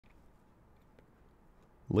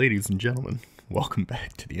Ladies and gentlemen, welcome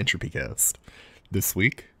back to the Entropycast. This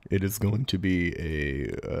week, it is going to be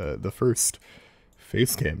the first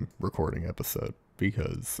facecam recording episode,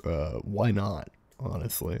 because why not,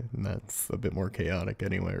 honestly? And that's a bit more chaotic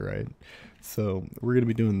anyway, right? So, we're going to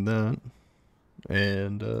be doing that,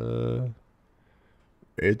 and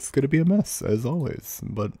it's going to be a mess, as always.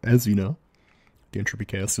 But as you know, the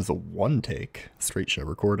Entropycast is a one-take, straight-shot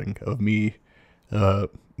recording of me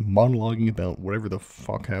monologuing about whatever the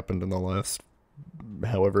fuck happened in the last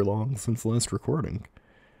however long since last recording,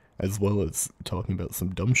 as well as talking about some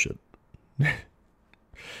dumb shit.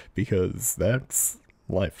 Because that's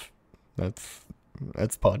life. That's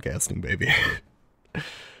podcasting, baby.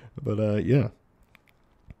 But yeah.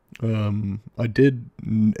 I did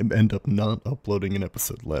end up not uploading an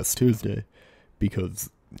episode last Tuesday because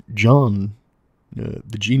John,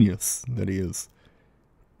 the genius that he is,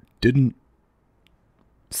 didn't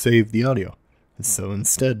save the audio. So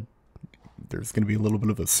instead, there's going to be a little bit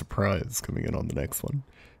of a surprise coming in on the next one.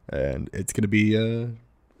 And it's going to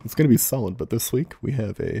be solid. But this week, we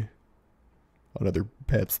have another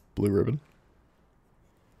Pabst Blue Ribbon.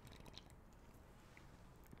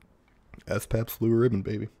 That's Pabst Blue Ribbon,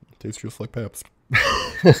 baby. It tastes just like Pabst.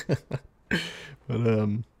 But,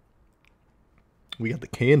 we got the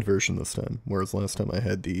canned version this time, whereas last time I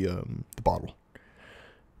had the bottle.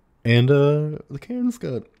 And the can's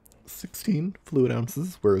got 16 fluid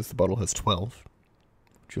ounces, whereas the bottle has 12.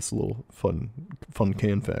 Just a little fun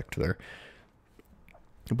can fact there.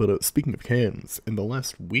 But speaking of cans, in the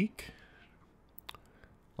last week,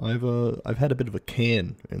 I've had a bit of a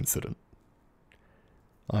can incident.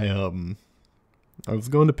 I was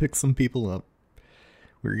going to pick some people up.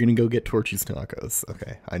 We were gonna go get Torchy's tacos.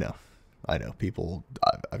 Okay, I know, people.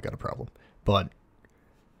 I've got a problem, but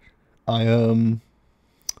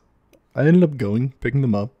I ended up picking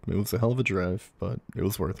them up. It was a hell of a drive, but it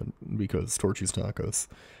was worth it because Torchy's tacos.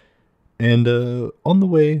 And on the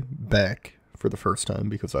way back for the first time,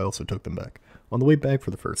 because I also took them back, on the way back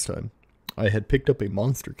for the first time, I had picked up a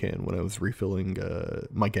Monster can when I was refilling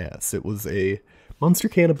my gas. It was a Monster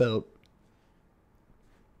can about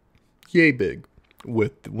yay big,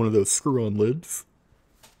 with one of those screw-on lids.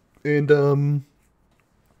 And,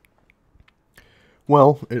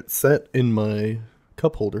 well, it sat in my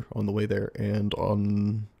cup holder on the way there, and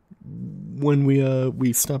when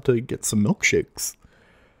we stopped to get some milkshakes,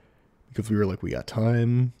 because we were like, we got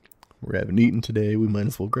time, we haven't eaten today, we might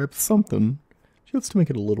as well grab something just to make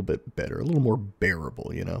it a little bit better, a little more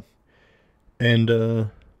bearable, you know. And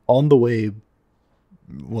on the way,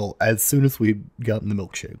 well, as soon as we'd gotten the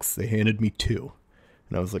milkshakes, they handed me two,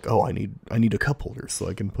 and I was like, oh, I need a cup holder so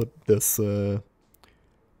I can put this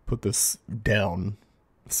down.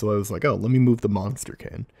 So I was like, oh, let me move the Monster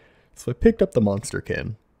can. So I picked up the Monster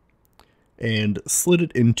can and slid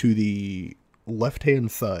it into the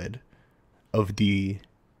left-hand side of the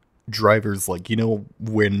driver's, like, you know,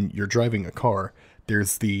 when you're driving a car,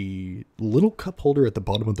 there's the little cup holder at the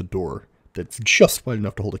bottom of the door that's just wide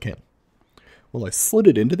enough to hold a can. Well, I slid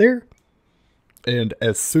it into there, and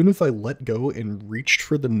as soon as I let go and reached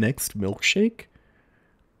for the next milkshake,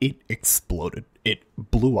 it exploded. It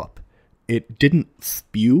blew up. It didn't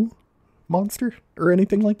spew Monster or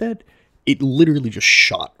anything like that. It literally just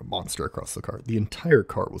shot Monster across the car. The entire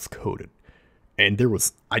car was coated. And there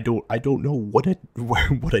was, I don't know what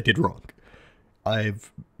I did wrong.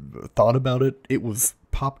 I've thought about it. It was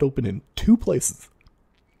popped open in two places.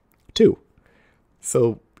 Two.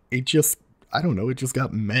 So it just, I don't know, it just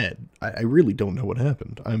got mad. I really don't know what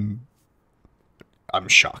happened. I'm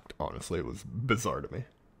shocked, honestly. It was bizarre to me.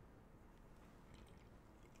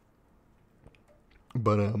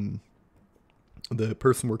 But, the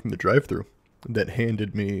person working the drive-thru that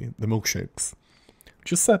handed me the milkshakes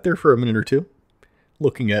just sat there for a minute or two,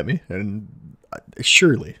 looking at me, and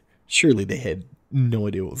surely they had no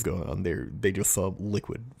idea what was going on there. They just saw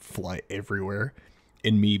liquid fly everywhere,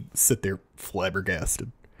 and me sit there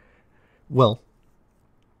flabbergasted. Well,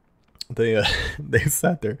 they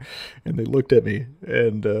sat there, and they looked at me,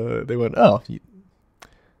 and they went, oh,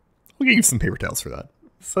 we'll get you some paper towels for that.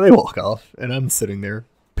 So they walk off, and I'm sitting there,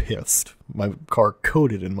 pissed. My car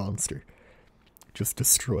coated in Monster. Just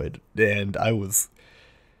destroyed. And I was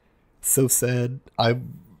so sad.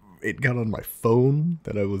 It got on my phone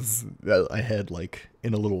that I had, like,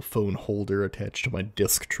 in a little phone holder attached to my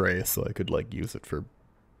disc tray, so I could, like, use it for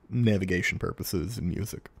navigation purposes and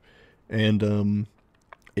music. And,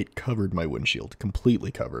 it covered my windshield.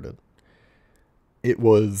 Completely covered it. It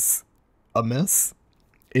was a mess,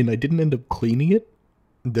 and I didn't end up cleaning it.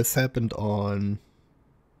 This happened on,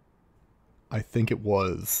 I think it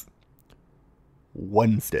was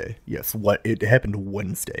Wednesday. Yes, what it happened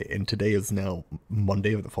Wednesday, and today is now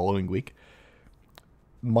Monday of the following week.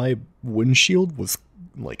 My windshield was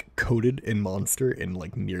like coated in Monster and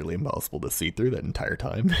like nearly impossible to see through that entire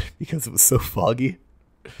time because it was so foggy.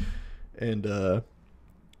 And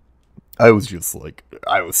I was just like,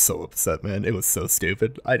 I was so upset, man. It was so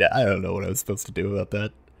stupid. I don't know what I was supposed to do about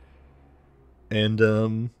that. And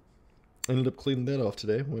I ended up cleaning that off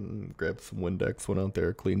today. Went and grabbed some Windex, went out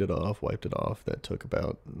there, cleaned it off, wiped it off. That took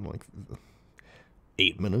about like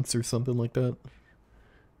 8 minutes or something like that.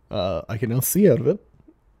 I can now see out of it.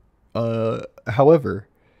 However,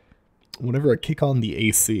 whenever I kick on the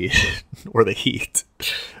AC or the heat,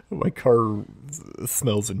 my car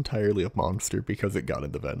smells entirely of Monster because it got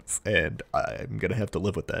in the vents, and I'm gonna have to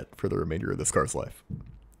live with that for the remainder of this car's life.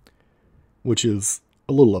 Which is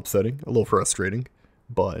a little upsetting, a little frustrating,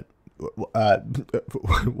 but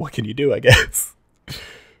what can you do, I guess?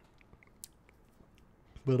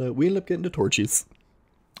 But we ended up getting to Torchy's,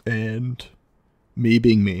 and me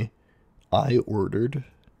being me, I ordered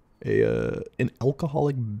an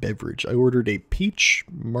alcoholic beverage. I ordered a peach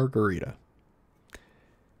margarita.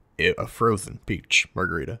 A frozen peach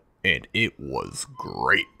margarita. And it was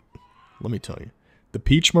great. Let me tell you. The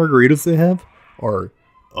peach margaritas they have are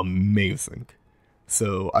amazing.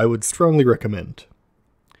 So I would strongly recommend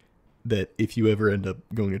that if you ever end up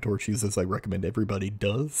going to Torchy's, as I recommend everybody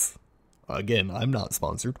does. Again, I'm not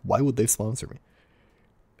sponsored. Why would they sponsor me?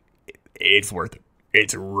 It's worth it.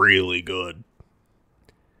 It's really good.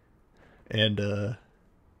 And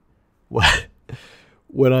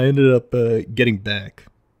when I ended up getting back,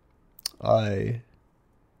 I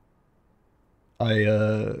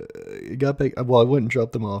got back. Well, I went and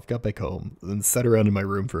dropped them off, got back home, then sat around in my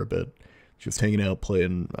room for a bit, just hanging out,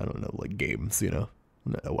 playing, I don't know, like games, you know.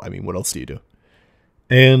 No, I mean, what else do you do?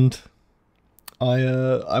 And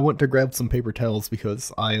I went to grab some paper towels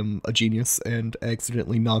because I am a genius and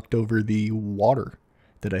accidentally knocked over the water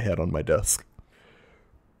that I had on my desk.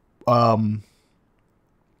 But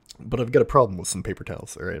I've got a problem with some paper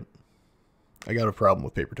towels, alright? I got a problem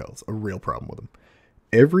with paper towels, a real problem with them.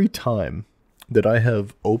 Every time that I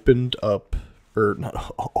have opened up, or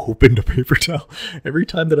not opened a paper towel, every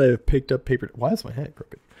time that I have picked up paper, why is my hat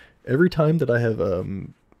crooked? Every time that I have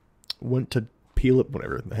went to peel it,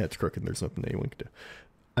 whatever, the hat's crooked, there's nothing anyone can do.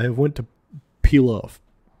 I have went to peel off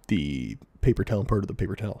the paper towel part of the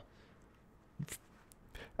paper towel.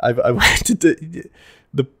 I went to the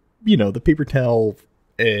the paper towel,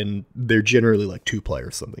 and they're generally like 2-ply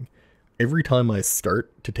or something. Every time I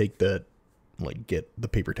start to take that, like get the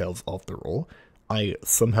paper towels off the roll, I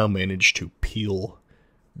somehow manage to peel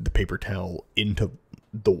the paper towel into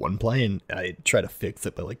the 1-ply, and I try to fix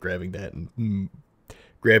it by like grabbing that and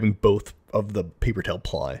grabbing both of the paper towel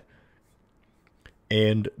ply.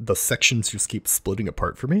 And the sections just keep splitting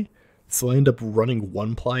apart for me. So I end up running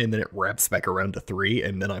 1-ply, and then it wraps back around to 3,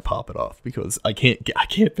 and then I pop it off because I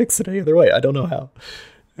can't fix it any other way. I don't know how.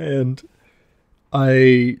 And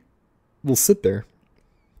I will sit there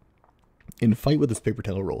and fight with this paper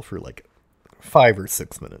towel roll for like 5 or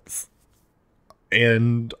 6 minutes.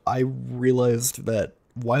 And I realized that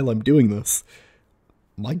while I'm doing this,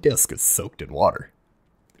 my desk is soaked in water,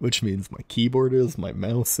 which means my keyboard is, my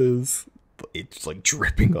mouse is, it's like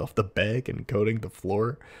dripping off the bag and coating the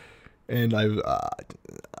floor. And I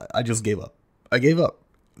just gave up. I gave up.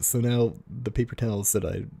 So now the paper towels that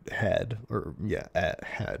I had,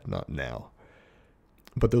 had, not now.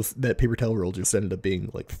 But that paper towel roll just ended up being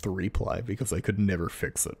like 3-ply because I could never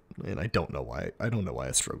fix it. And I don't know why. I don't know why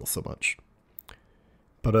I struggle so much.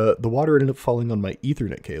 But the water ended up falling on my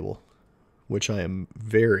Ethernet cable, which I am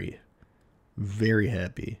very, very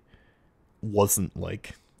happy wasn't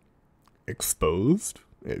like exposed.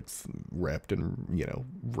 It's wrapped in,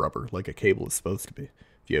 rubber like a cable is supposed to be.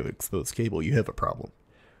 If you have exposed cable, you have a problem.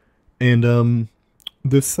 And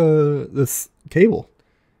this cable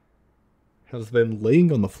has been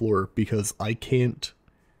laying on the floor because I can't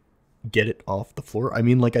get it off the floor. I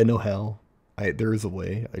mean, like, I know how. There is a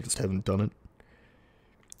way. I just haven't done it.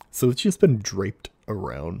 So it's just been draped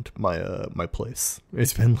around my place.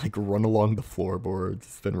 It's been like run along the floorboards.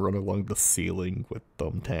 It's been run along the ceiling with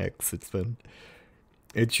thumbtacks.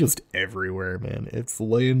 It's just everywhere, man. It's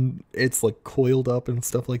like coiled up and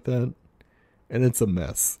stuff like that. And it's a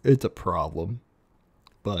mess. It's a problem.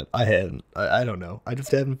 But I don't know. I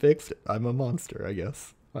just haven't fixed it. I'm a monster, I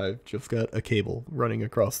guess. I've just got a cable running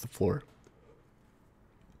across the floor.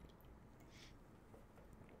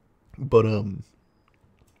 But,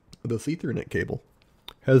 this Ethernet cable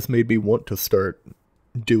has made me want to start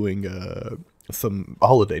doing, some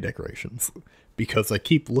holiday decorations. Because I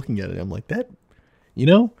keep looking at it, I'm like, that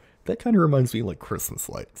that kind of reminds me of like Christmas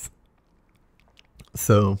lights.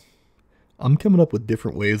 So I'm coming up with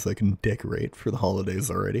different ways I can decorate for the holidays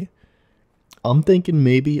already. I'm thinking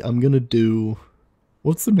maybe I'm gonna do,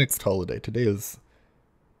 what's the next holiday? Today is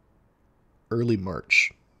early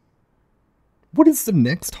March. What is the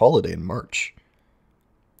next holiday in March?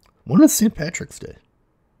 When is St. Patrick's Day?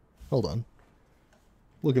 Hold on.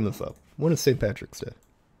 Looking this up. When is St. Patrick's Day?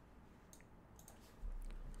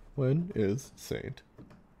 When is St.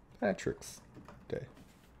 Patrick's Day?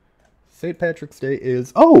 St. Patrick's Day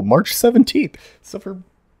is, oh, March 17th. So for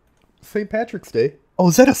St. Patrick's Day, oh,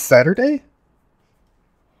 is that a Saturday?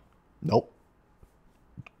 Nope.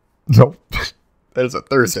 Nope. That is a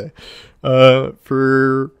Thursday.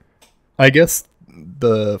 For, I guess,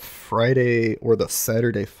 the Friday or the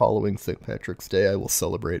Saturday following St. Patrick's Day, I will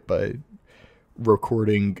celebrate by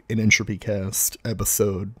recording an Entropycast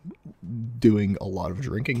episode doing a lot of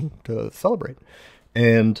drinking to celebrate.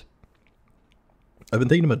 And I've been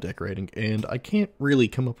thinking about decorating, and I can't really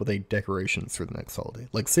come up with any decorations for the next holiday.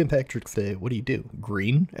 Like St. Patrick's Day, what do?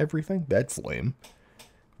 Green everything? That's lame.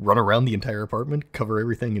 Run around the entire apartment, cover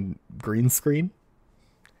everything in green screen?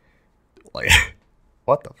 Like,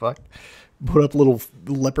 what the fuck? Put up little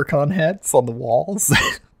leprechaun hats on the walls?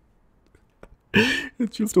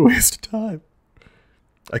 It's just a waste of time.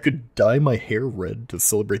 I could dye my hair red to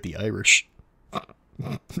celebrate the Irish.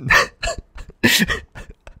 I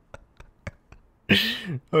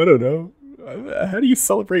don't know. How do you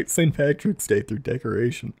celebrate St. Patrick's Day through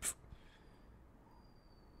decorations?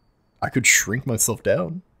 I could shrink myself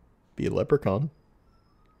down. Be a leprechaun.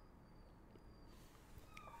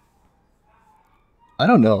 I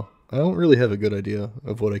don't know. I don't really have a good idea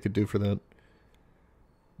of what I could do for that.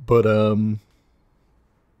 But,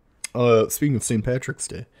 speaking of St. Patrick's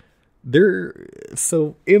Day,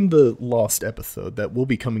 so in the lost episode that will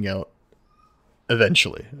be coming out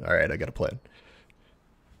eventually, alright, I got a plan.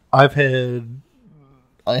 I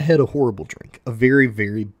had a horrible drink. A very,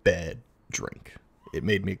 very bad drink. It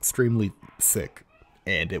made me extremely sick,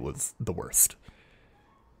 and it was the worst.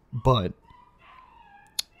 But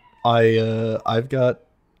I've got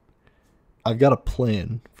a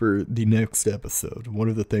plan for the next episode. One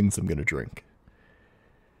of the things I'm gonna drink.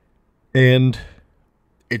 And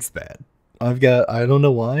it's bad. I don't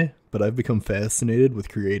know why, but I've become fascinated with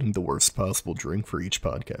creating the worst possible drink for each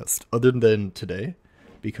podcast. Other than today,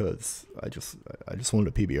 because I just wanted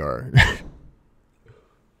a PBR.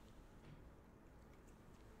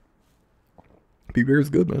 PBR is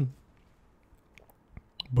good, man.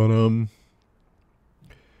 But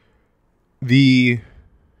the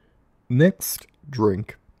next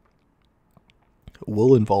drink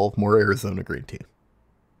will involve more Arizona green tea.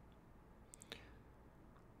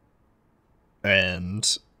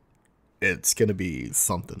 And it's gonna be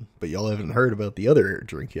something. But y'all haven't heard about the other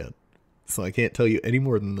drink yet. So I can't tell you any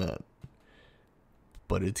more than that.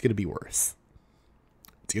 But it's gonna be worse.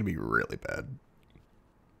 It's gonna be really bad.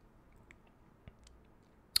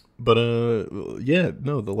 But, yeah,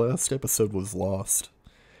 no, the last episode was lost.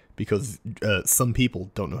 Because, some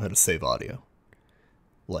people don't know how to save audio.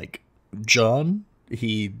 Like, John,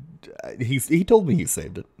 he told me he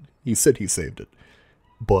saved it. He said he saved it.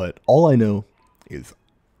 But all I know is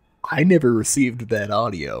I never received that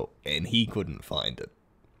audio, and he couldn't find it.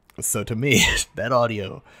 So to me, that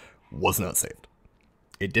audio was not saved.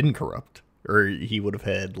 It didn't corrupt, or he would have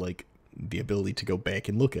had, like, the ability to go back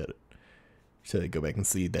and look at it. To go back and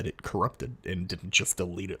see that it corrupted and didn't just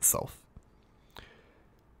delete itself.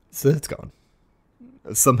 So that's gone.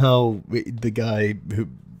 Somehow, the guy who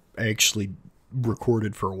actually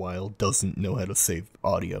recorded for a while doesn't know how to save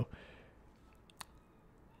audio.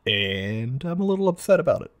 And I'm a little upset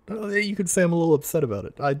about it. You could say I'm a little upset about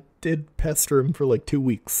it. I did pester him for like 2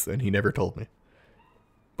 weeks, and he never told me.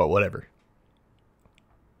 But whatever.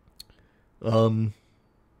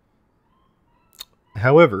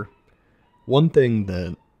 However, one thing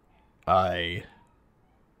that I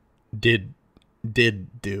did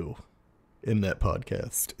do in that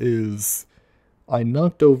podcast is I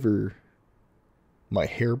knocked over my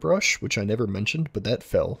hairbrush, which I never mentioned, but that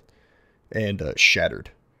fell and shattered.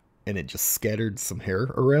 And it just scattered some hair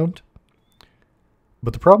around.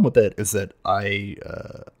 But the problem with that is that I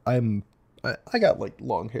got like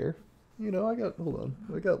long hair. You know, hold on.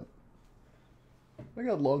 I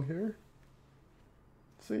got long hair.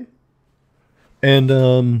 See?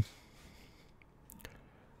 And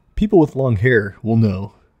people with long hair will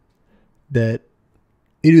know that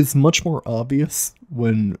it is much more obvious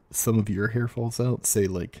when some of your hair falls out, say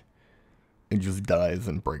like it just dies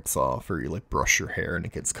and breaks off, or you like brush your hair and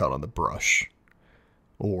it gets caught on the brush,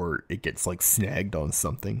 or it gets like snagged on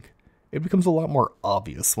something. It becomes a lot more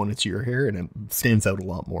obvious when it's your hair, and it stands out a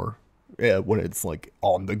lot more when it's like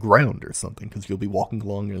on the ground or something, because you'll be walking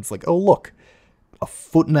along and it's like, oh look, a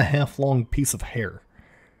 1.5 foot long piece of hair.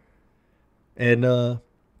 And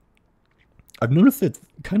I've noticed it's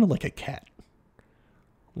kind of like a cat.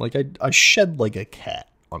 Like I shed like a cat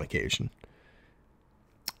on occasion.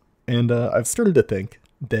 And I've started to think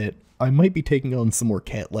that I might be taking on some more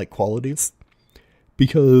cat-like qualities,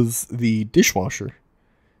 because the dishwasher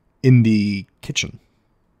in the kitchen,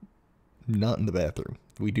 not in the bathroom.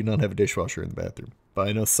 We do not have a dishwasher in the bathroom, but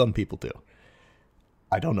I know some people do.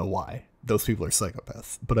 I don't know why. Those people are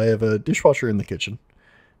psychopaths. But I have a dishwasher in the kitchen,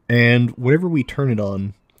 and whenever we turn it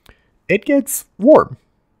on, it gets warm,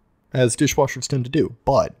 as dishwashers tend to do.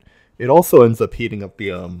 But it also ends up heating up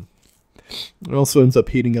the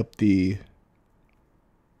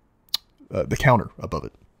the counter above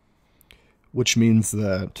it, which means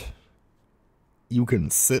that you can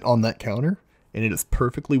sit on that counter and it is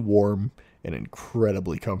perfectly warm and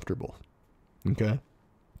incredibly comfortable. Okay?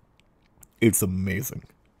 It's amazing.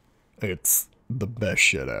 It's the best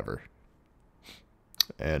shit ever.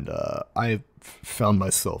 And I've found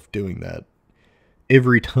myself doing that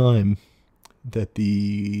every time that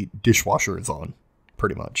the dishwasher is on,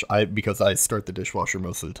 pretty much. Because I start the dishwasher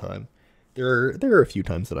most of the time. There are a few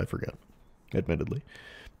times that I forget, admittedly.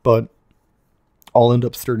 But I'll end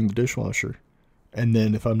up starting the dishwasher, and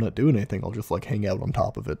then if I'm not doing anything, I'll just like hang out on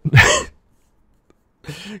top of it.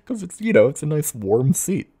 Because it's, it's a nice warm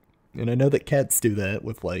seat. And I know that cats do that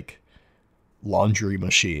with like laundry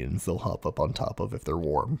machines they'll hop up on top of if they're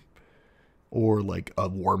warm. Or like a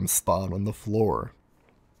warm spot on the floor.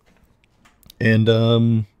 And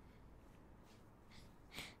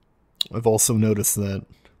I've also noticed that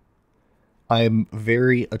I'm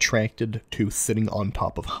very attracted to sitting on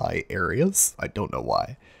top of high areas. I don't know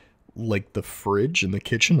why. Like the fridge in the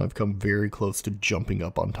kitchen, I've come very close to jumping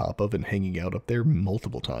up on top of and hanging out up there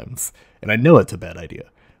multiple times. And I know it's a bad idea,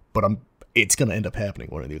 but it's going to end up happening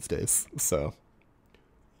one of these days. So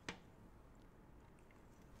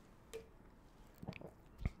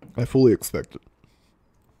I fully expect it.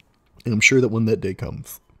 And I'm sure that when that day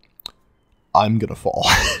comes, I'm going to fall.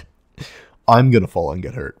 I'm going to fall and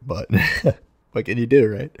get hurt, but what can you do,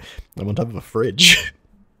 right? I'm on top of a fridge.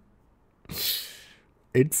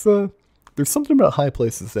 It's, there's something about high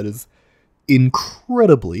places that is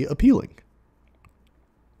incredibly appealing.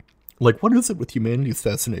 Like, what is it with humanity's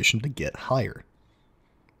fascination to get higher?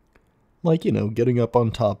 Like, getting up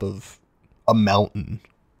on top of a mountain.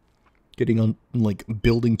 Getting on, like,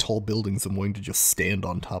 building tall buildings and wanting to just stand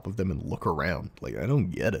on top of them and look around. Like, I don't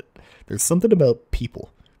get it. There's something about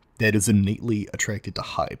people that is innately attracted to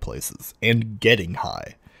high places and getting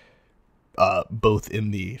high. Both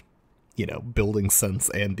in the, building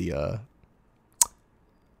sense and the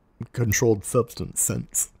controlled substance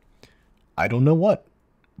sense. I don't know what,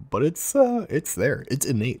 but it's there. It's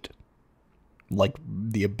innate. Like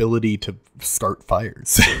the ability to start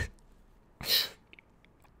fires.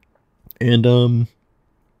 And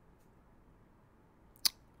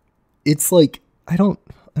it's like I don't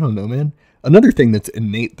know, man. Another thing that's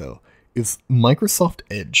innate though is Microsoft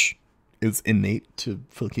Edge is innate to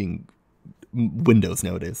fucking Windows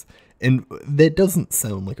nowadays. And that doesn't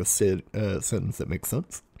sound like a sentence that makes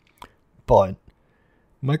sense. But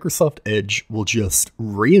Microsoft Edge will just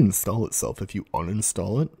reinstall itself if you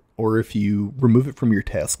uninstall it, or if you remove it from your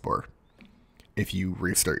taskbar. If you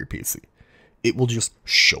restart your PC, it will just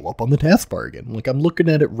show up on the taskbar again. Like, I'm looking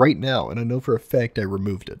at it right now, and I know for a fact I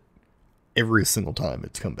removed it. Every single time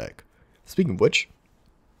it's come back. Speaking of which,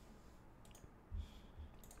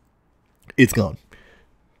 it's gone.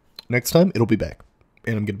 Next time, it'll be back.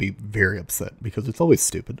 And I'm going to be very upset, because it's always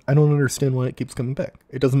stupid. I don't understand why it keeps coming back.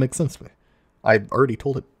 It doesn't make sense to me. I've already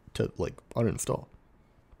told it to, like, uninstall.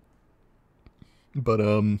 But,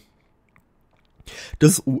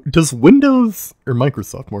 does Windows, or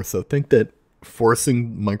Microsoft more so, think that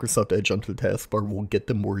forcing Microsoft Edge onto the taskbar will get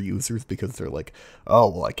them more users because they're like, oh,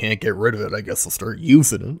 well, I can't get rid of it, I guess I'll start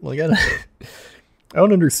using it? Like, I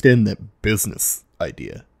don't understand that business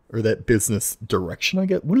idea, or that business direction, I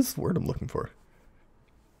get. What is the word I'm looking for?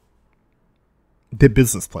 The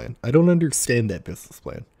business plan. I don't understand that business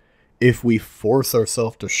plan. If we force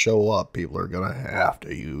ourselves to show up, people are gonna have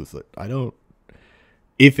to use it.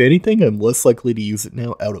 If anything, I'm less likely to use it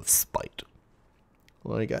now out of spite.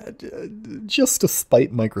 Like, just to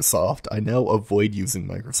spite Microsoft, I now avoid using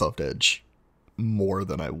Microsoft Edge more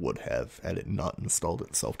than I would have had it not installed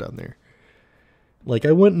itself down there. Like,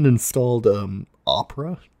 I went and installed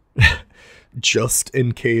Opera just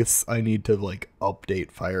in case I need to, like,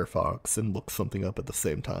 update Firefox and look something up at the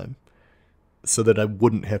same time. so that I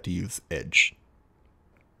wouldn't have to use Edge.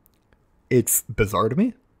 It's bizarre to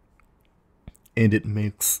me, and it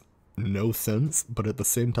makes no sense, but at the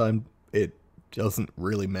same time, it doesn't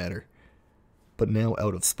really matter. But now,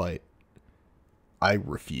 out of spite, I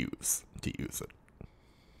refuse to use it.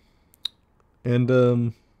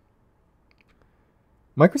 And,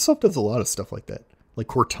 Microsoft does a lot of stuff like that. Like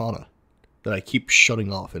Cortana, that I keep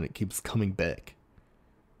shutting off and it keeps coming back.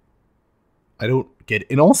 I don't get it.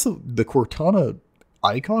 And also, the Cortana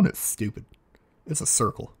icon is stupid. It's a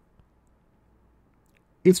circle.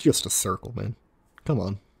 It's just a circle, man. Come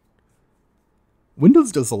on.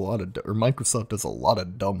 Windows does a lot of, or Microsoft does a lot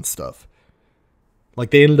of dumb stuff.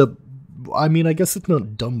 Like, they ended up, I mean, I guess it's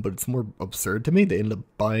not dumb, but it's more absurd to me. They ended up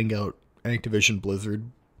buying out Activision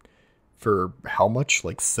Blizzard for how much?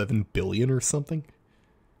 Like 7 billion or something?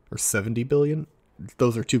 Or 70 billion?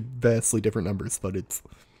 Those are two vastly different numbers, but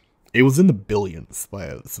it was in the billions by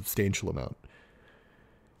a substantial amount.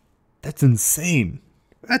 That's insane.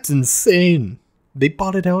 That's insane. They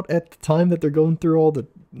bought it out at the time that they're going through all the,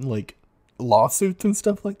 like, lawsuits and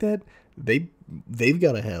stuff like that. They've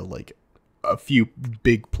got to have, like, a few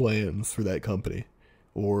big plans for that company.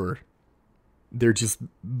 Or they're just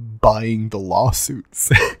buying the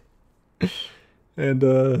lawsuits.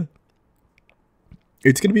 And,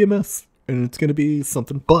 it's going to be a mess. And it's going to be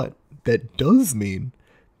something. But that does mean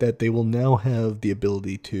that they will now have the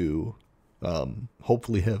ability to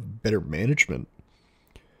hopefully have better management,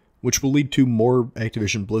 which will lead to more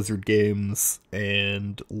Activision Blizzard games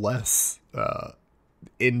and less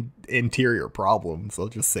interior problems. I'll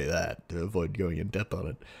just say that to avoid going in depth on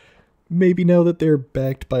it. Maybe now that they're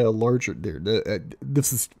backed by a larger...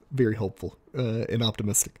 this is very hopeful and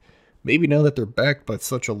optimistic. Maybe now that they're backed by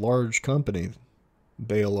such a large company,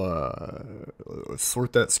 they'll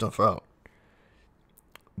sort that stuff out.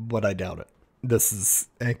 But I doubt it. This is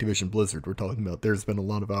Activision Blizzard we're talking about. There's been a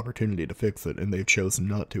lot of opportunity to fix it, and they've chosen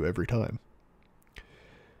not to every time.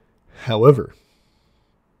 However,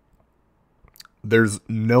 there's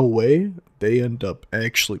no way they end up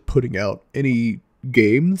actually putting out any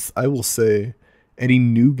games, I will say, any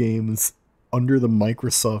new games under the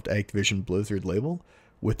Microsoft Activision Blizzard label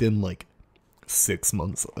within, like, 6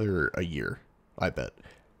 months or a year, I bet.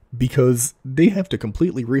 Because they have to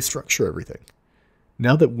completely restructure everything.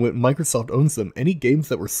 Now that Microsoft owns them, any games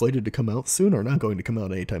that were slated to come out soon are not going to come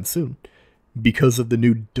out anytime soon because of the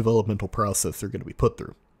new developmental process they're going to be put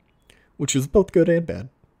through, which is both good and bad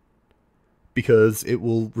because it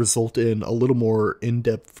will result in a little more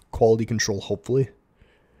in-depth quality control, hopefully.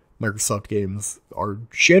 Microsoft games are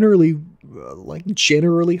generally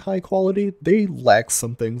high quality. They lack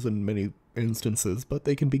some things in many instances, but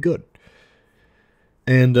they can be good.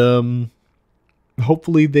 And,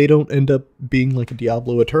 hopefully they don't end up being like a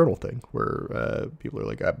Diablo Eternal thing where people are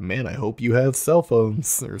like, man, I hope you have cell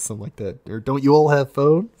phones or something like that. Or don't you all have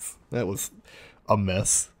phones? That was a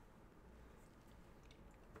mess.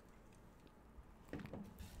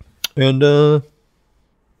 And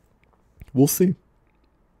we'll see.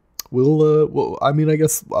 I mean, I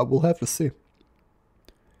guess we'll have to see.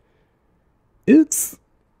 It's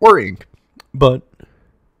worrying, but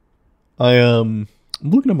I'm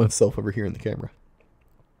looking at myself over here in the camera.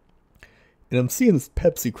 And I'm seeing this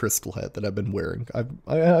Pepsi Crystal hat that I've been wearing.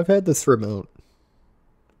 I've had this for about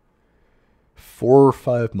 4 or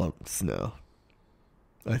 5 months now,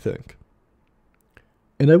 I think.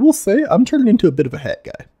 And I will say, I'm turning into a bit of a hat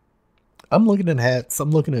guy. I'm looking at hats.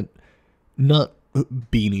 I'm looking at not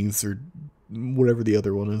beanies or whatever the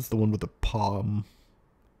other one is, the one with the palm.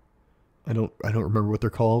 I don't remember what they're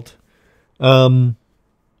called. I'm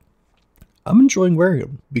enjoying wearing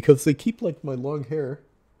them because they keep like my long hair.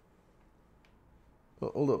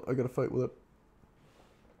 Oh, hold on, I gotta fight with it.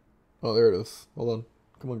 Oh, there it is. Hold on.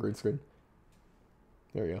 Come on, green screen.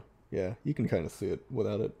 There you go. Yeah, you can kind of see it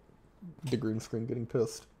without it. The green screen getting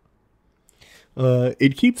pissed.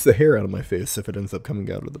 It keeps the hair out of my face if it ends up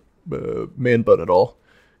coming out of the man bun at all.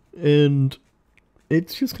 And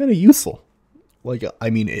it's just kind of useful. Like, I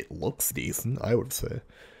mean, it looks decent, I would say.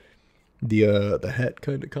 The hat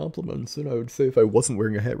kind of complements it. I would say if I wasn't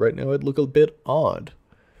wearing a hat right now, I'd look a bit odd.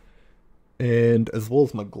 And as well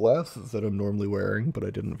as my glasses that I'm normally wearing, but I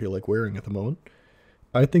didn't feel like wearing at the moment,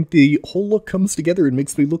 I think the whole look comes together and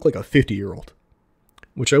makes me look like a 50-year-old.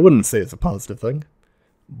 Which I wouldn't say is a positive thing,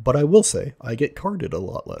 but I will say I get carded a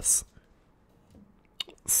lot less.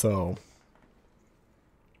 So,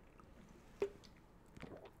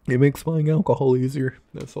 it makes buying alcohol easier.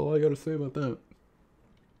 That's all I gotta say about that.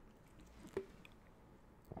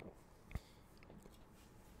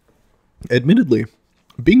 Admittedly,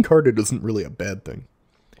 being carded isn't really a bad thing,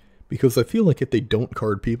 Because I feel like if they don't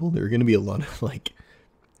card people, there are going to be a lot of, like,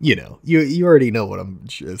 you already know what I'm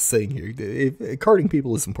saying here. Carding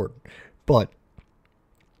people is important. But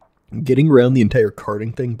getting around the entire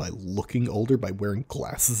carding thing by looking older, by wearing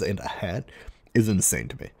glasses and a hat, is insane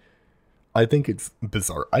to me. I think it's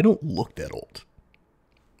bizarre. I don't look that old.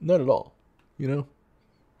 Not at all.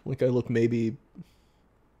 Like I look maybe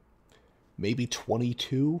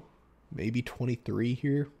 22, maybe 23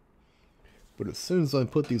 here. But as soon as I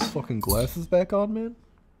put these fucking glasses back on, man.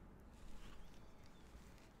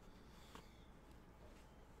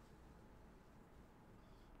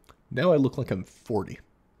 Now I look like I'm 40.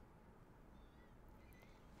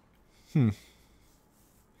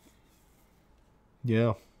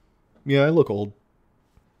 Yeah. Yeah, I look old.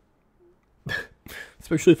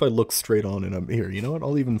 Especially if I look straight on and I'm here. You know what?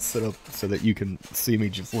 I'll even sit up so that you can see me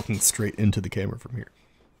just looking straight into the camera from here.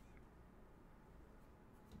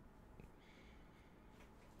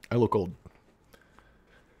 I look old.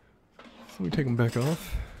 So we take them back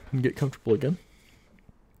off and get comfortable again.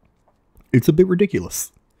 It's a bit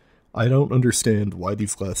ridiculous. I don't understand why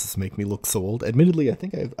these glasses make me look so old. Admittedly, I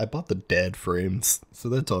think I bought the dad frames, so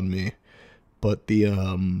that's on me. But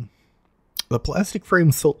the plastic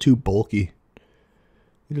frames felt too bulky.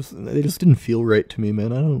 They just didn't feel right to me,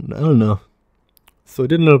 man. I don't know. So I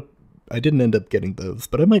didn't end up getting those,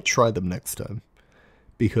 but I might try them next time.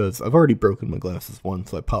 Because I've already broken my glasses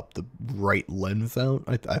once. I popped the right lens out.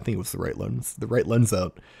 I think it was the right lens. The right lens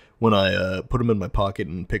out when I put them in my pocket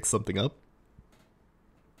and picked something up.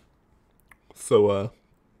 So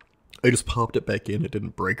I just popped it back in. It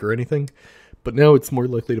didn't break or anything. But now it's more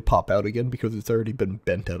likely to pop out again because it's already been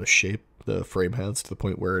bent out of shape. The frame has, to the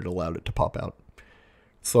point where it allowed it to pop out.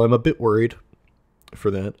 So I'm a bit worried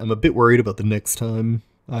for that. I'm a bit worried about the next time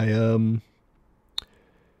I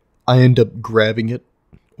end up grabbing it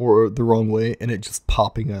or the wrong way and it just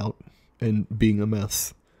popping out and being a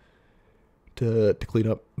mess to clean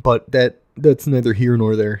up. But that's neither here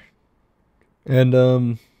nor there.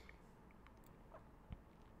 And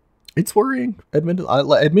it's worrying.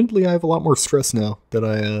 Admittedly, I have a lot more stress now that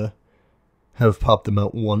I have popped them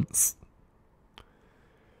out once.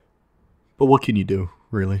 But what can you do,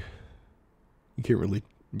 really? You can't really...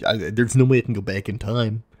 there's no way I can go back in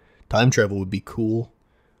time. Time travel would be cool.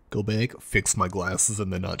 Go back, fix my glasses,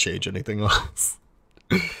 and then not change anything else.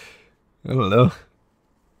 I don't know.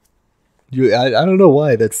 I don't know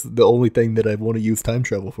why that's the only thing that I want to use time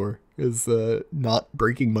travel for, is not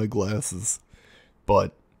breaking my glasses.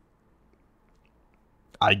 But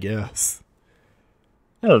I guess.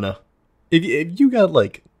 I don't know. If you got,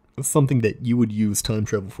 like, something that you would use time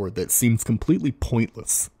travel for that seems completely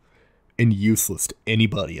pointless and useless to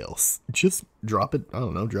anybody else, just drop it. I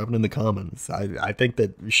don't know, drop it in the comments. I think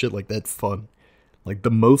that shit like that's fun. Like,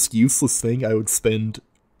 the most useless thing I would spend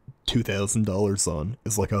 $2,000 on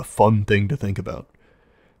is, like, a fun thing to think about.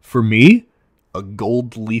 For me, a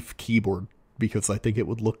gold leaf keyboard, because I think it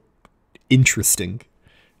would look interesting.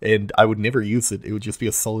 And I would never use it. It would just be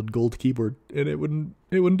a solid gold keyboard, and it wouldn't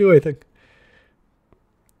do anything.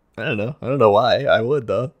 I don't know. I don't know why. I would,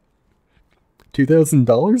 though.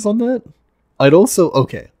 $2,000 on that? I'd also...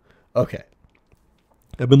 Okay.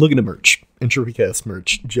 I've been looking at merch. Entropycast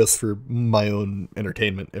merch, just for my own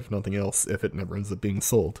entertainment, if nothing else, if it never ends up being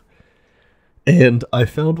sold. And I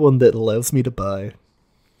found one that allows me to buy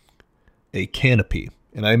a canopy.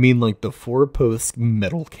 And I mean, like, the 4-post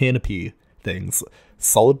metal canopy things.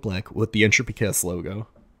 Solid black with the Entropycast logo.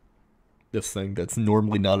 This thing that's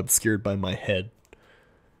normally not obscured by my head.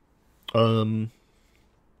 On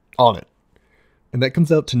it. And that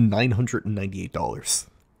comes out to $998.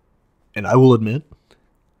 And I will admit,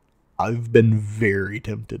 I've been very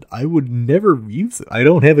tempted. I would never use it. I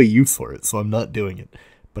don't have a use for it, so I'm not doing it.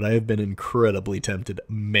 But I have been incredibly tempted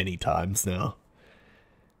many times now.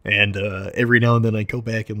 And every now and then I go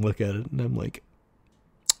back and look at it, and I'm like,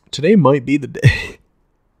 today might be the day.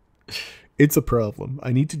 It's a problem.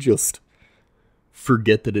 I need to just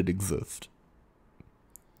forget that it exists.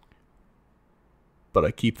 But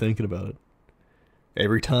I keep thinking about it.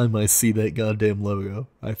 Every time I see that goddamn logo,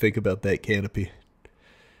 I think about that canopy.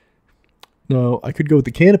 No, I could go with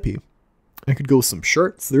the canopy. I could go with some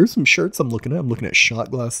shirts. There's some shirts I'm looking at. I'm looking at shot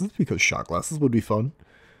glasses, because shot glasses would be fun.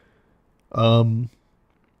 It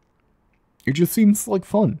just seems like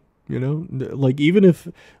fun, you know? Like, even if,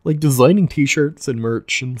 like, designing t-shirts and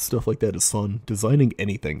merch and stuff like that is fun. Designing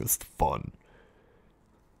anything is fun.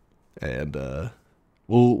 And,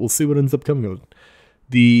 we'll see what ends up coming of it.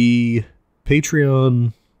 The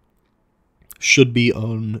Patreon should be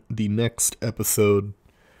on the next episode.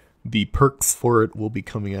 The perks for it will be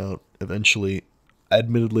coming out eventually.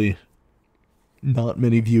 Admittedly, not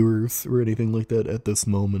many viewers or anything like that at this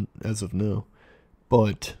moment as of now.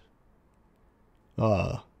 But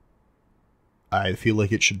I feel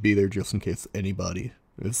like it should be there just in case anybody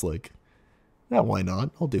is like, yeah, why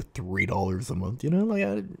not? I'll do $3 a month,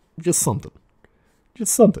 like just something.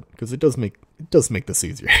 Just something, because it does make this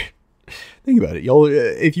easier. Think about it, y'all.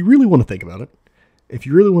 If you really want to think about it, if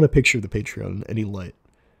you really want to picture the Patreon in any light,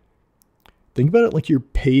 think about it like you're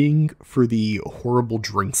paying for the horrible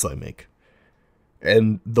drinks I make.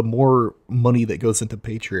 And the more money that goes into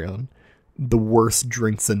Patreon, the worse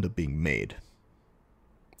drinks end up being made.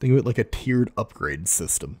 Think of it like a tiered upgrade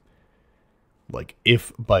system. Like,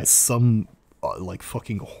 if by some, like,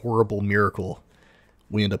 fucking horrible miracle,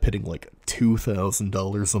 we end up hitting, like,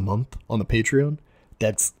 $2,000 a month on the Patreon,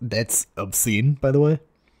 that's obscene, by the way.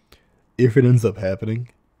 If it ends up happening,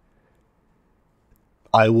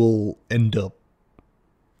 I will end up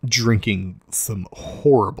drinking some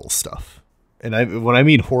horrible stuff. And when I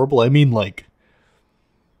mean horrible, I mean, like,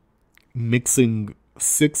 mixing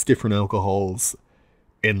 6 different alcohols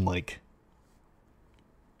in, like,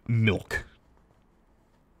 milk.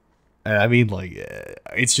 And I mean, like,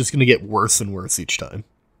 it's just gonna get worse and worse each time.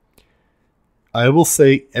 I will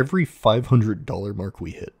say every $500 mark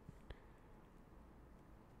we hit.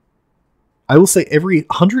 I will say every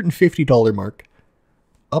 $150 mark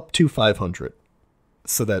up to 500.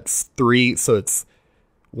 So that's 3, so it's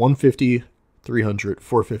 150, 300,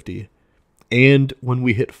 450. And when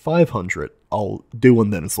we hit 500, I'll do one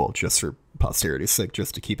then as well, just for posterity's sake,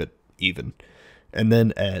 just to keep it even. And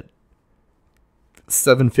then at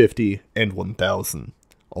 750 and 1000,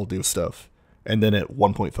 I'll do stuff. And then at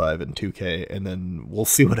 1.5 and 2K, and then we'll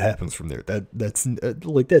see what happens from there. That's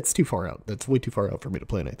too far out. That's way too far out for me to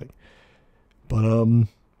plan anything. But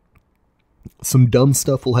some dumb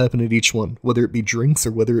stuff will happen at each one, whether it be drinks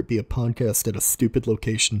or whether it be a podcast at a stupid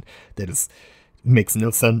location that makes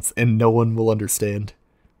no sense and no one will understand.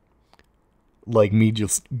 Like me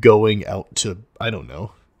just going out to, I don't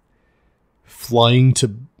know, flying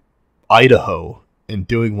to Idaho and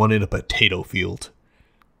doing one in a potato field.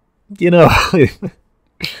 It's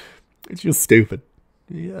just stupid.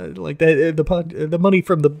 Yeah, like that. The money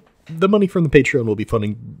from the Patreon will be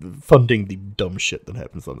funding the dumb shit that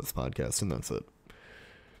happens on this podcast, and that's it.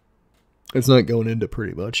 It's not going into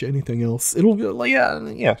pretty much anything else. It'll like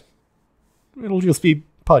yeah. It'll just be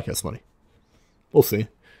podcast money. We'll see.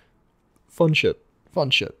 Fun shit.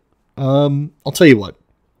 I'll tell you what.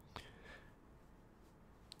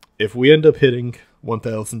 If we end up hitting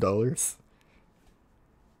 $1,000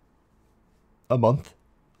 a month,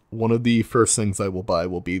 one of the first things I will buy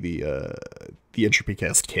will be the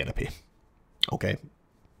Entropycast canopy. Okay,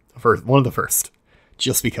 one of the first,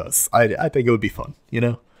 just because I think it would be fun.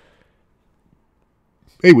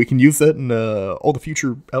 Hey, we can use that in all the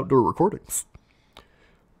future outdoor recordings.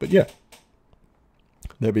 But yeah,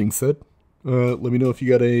 that being said, let me know if you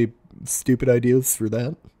got any stupid ideas for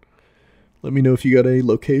that. Let me know if you got any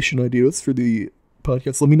location ideas for the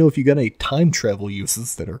podcast. Let me know if you got any time travel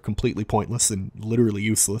uses that are completely pointless and literally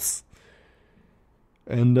useless.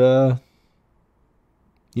 And,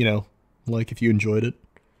 like if you enjoyed it,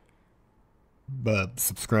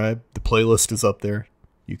 subscribe. The playlist is up there.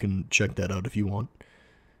 You can check that out if you want.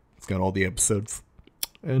 It's got all the episodes.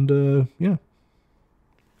 And, yeah.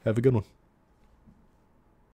 Have a good one.